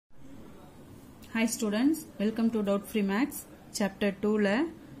Hi students, welcome to Doubt Free Maths Chapter 2 la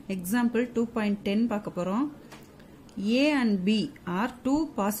example 2.10 பார்க்க போறோம். A and B are two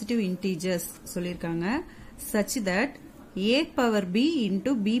positive integers சொல்லிருக்காங்க such that A power B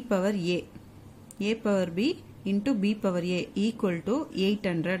into B power A power B into B power A equal to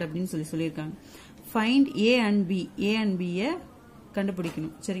 800 அப்படின்னு சொல்லிருக்காங்க. Find A and B ய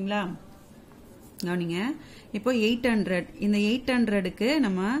கண்டுபிடிக்கணும். சரிங்களா? கவனிங்க. இப்போ 800 இந்த 800க்கு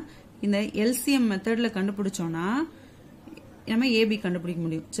நம்ம இந்த LCM மெத்தட்ல கண்டுபிடிச்சோம்னா நம்ம AB கண்டுபிடிக்க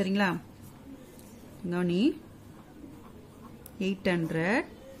முடியும். சரிங்களா? கவனி 800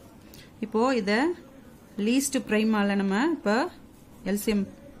 இப்போ இத லீஸ்ட் பிரைம் ஆல நம்ம இப்ப LCM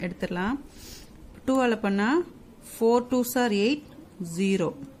எடுத்துறலாம். 2 ஆல பண்ணா 4 2s are 8 0.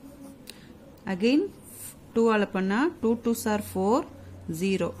 Again 2 ஆல பண்ணா 2 2s are 4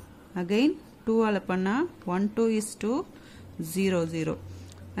 0. Again 2 ஆல பண்ணா 1 2 is 2 0 0.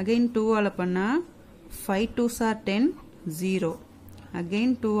 Again 2 ஆல பண்ணா 5 2s are 10 0. Again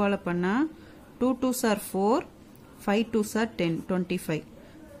 2 ஆல பண்ணா 2 2s are 4 5 2s are 10 25.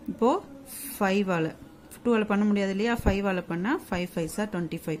 இப்போ 5 ஆல 2 ஆல பண்ண முடியாது இல்லையா 5 ஆல பண்ணா 5 5s are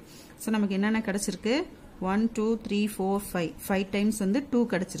 25. சோ நமக்கு என்னென்ன கிடைச்சிருக்கு 1 2 3 4 5 5 டைம்ஸ் வந்து 2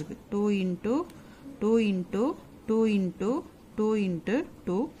 கிடைச்சிருக்கு 2 into 2 into 2 into 2 into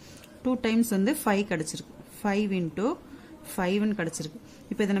 2 2 times வந்து 5 கிடைச்சிருக்கு 5 into 5 ன்னு கிடைச்சிருக்கு.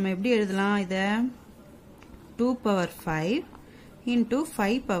 இப்போ இத நம்ம எப்படி எழுதலாம் இத 2 power 5 into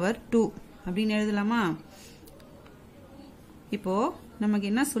 5 power 2 அப்படினு எழுதலாமா? இப்போ நமக்கு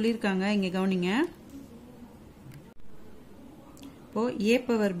என்ன சொல்லிருக்காங்க இங்க கவனிங்க. இப்போ A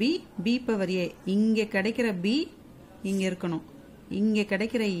power B B power A இங்க கிடைக்கிற B இங்க இருக்கணும். இங்க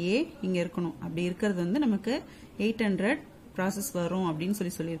கிடைக்கிற A இங்க இருக்கணும். அப்படி இருக்கிறது வந்து நமக்கு 800 ப்ராசஸ் வரும் அப்படினு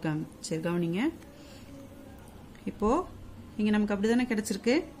சொல்லிருக்காங்க. சரி கவனிங்க. இப்போ இங்க நமக்கு அப்படிதானே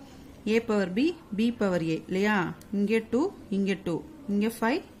கிடைச்சிருக்கு A power B B power A இல்லையா? இங்க 2 இங்க 2 இங்க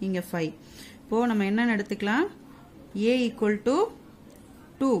 5 இங்க 5. இப்போ நம்ம என்னன்னு எடுத்துக்கலாம் A equal to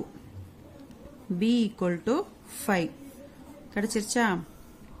 2 B equal to 5 கிடைச்சிருச்சா?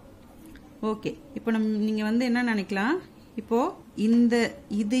 Okay. இப்போ நீங்க வந்து என்ன நினைக்கலாம் இப்போ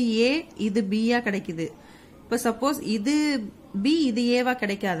இது A இது B யா கிடைக்குது. இப்போ சப்போஸ் இது B இது A வா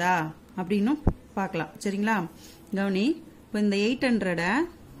கிடைக்காதா அப்படினு பார்க்கலாம். சரிங்களா? கவனி இப்போ இந்த 800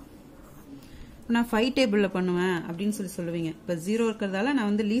 நான் 5 டேபிள்ல பண்ணுவேன் அப்படினு சொல்லுவீங்க. இப்போ 0 இருக்குறதால நான்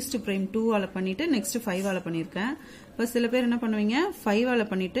வந்து லீஸ்ட் பிரைம் 2 ஆல பண்ணிட்டு நெக்ஸ்ட் 5 ஆல பண்ணிருக்கேன். இப்போ சில பேர் என்ன பண்ணுவீங்க 5 ஆல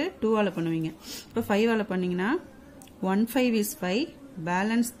பண்ணிட்டு 2 ஆல பண்ணுவீங்க. இப்போ 5 ஆல பண்ணீங்கனா 1 5 is 5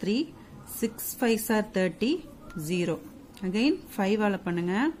 balance 3 6 5s are 30 0. Again 5 ஆல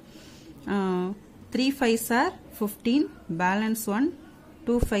பண்ணுங்க 3 5s are 15 balance 1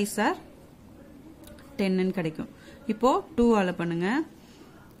 2 5s are 10 ன்னு கிடைக்கும். இப்போ 2 ஆல பண்ணுங்க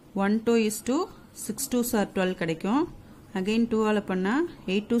 1 2 is 2 6 2s are 12 கிடைக்கும். Again 2 ஆல பண்ணா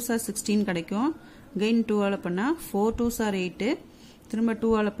 8 2s are 16 கிடைக்கும். Again 2 ஆல பண்ணா 4 2s are 8 திரும்ப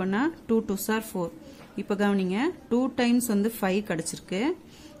 2 ஆல பண்ணா 2 2s are 4. இப்போ கவனிங்க 2 டைம்ஸ் வந்து 5 கிடைச்சிருக்கு.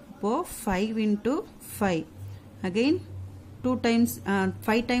 இப்போ 5 into 5 again 2 டைம்ஸ்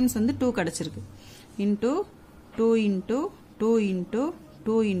 5 டைம்ஸ் வந்து 2 கிடைச்சிருக்கு into 2 into 2 into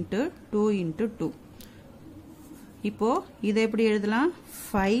 2 into 2 into 2. இப்போ இதை எப்படி எழுதலாம்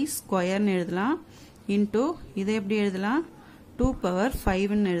 5 ஸ்கொயர் ன்னு எழுதலாம் into இதை எப்படி எழுதலாம் 2 பவர்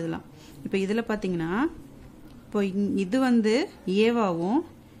 5 ன்னு எழுதலாம். இப்போ இதுல பாத்தீங்கன்னா இப்போ இது வந்து A வாவும்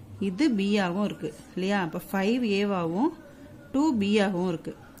இது B ஆவும் இருக்கு இல்லையா? அப்ப 5 A வாவும் 2 B ஆவும்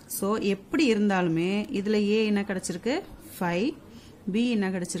இருக்கு. சோ எப்படி இருந்தாலுமே இதுல A என்ன கிடைச்சிருக்கு 5 B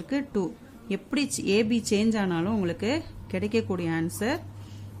என்ன கிடைச்சிருக்கு 2. எப்படி AB சேஞ்ச் ஆனாலும் உங்களுக்கு கிடைக்கக்கூடிய ஆன்சர்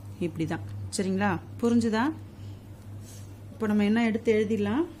இப்படிதான். சரிங்களா? புரிஞ்சுதா? இப்போ நம்ம என்ன எடுத்து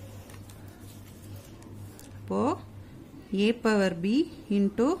எழுதிடலாம் இப்போ A power B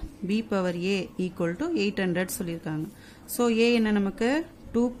into B power A equal to 800 சொல்லிருக்காங்க. சோ A என்ன நமக்கு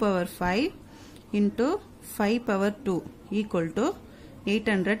 2 power 5 into 5 power 2 equal to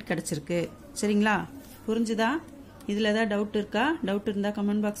 800 கிடைச்சிருக்கு. சரிங்களா? புரிஞ்சுதா? இதுல ஏதாவது டவுட் இருக்கா? டவுட் இருந்தா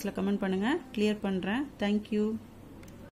கமெண்ட் பாக்ஸ்ல கமெண்ட் பண்ணுங்க. கிளியர் பண்றேன். Thank you.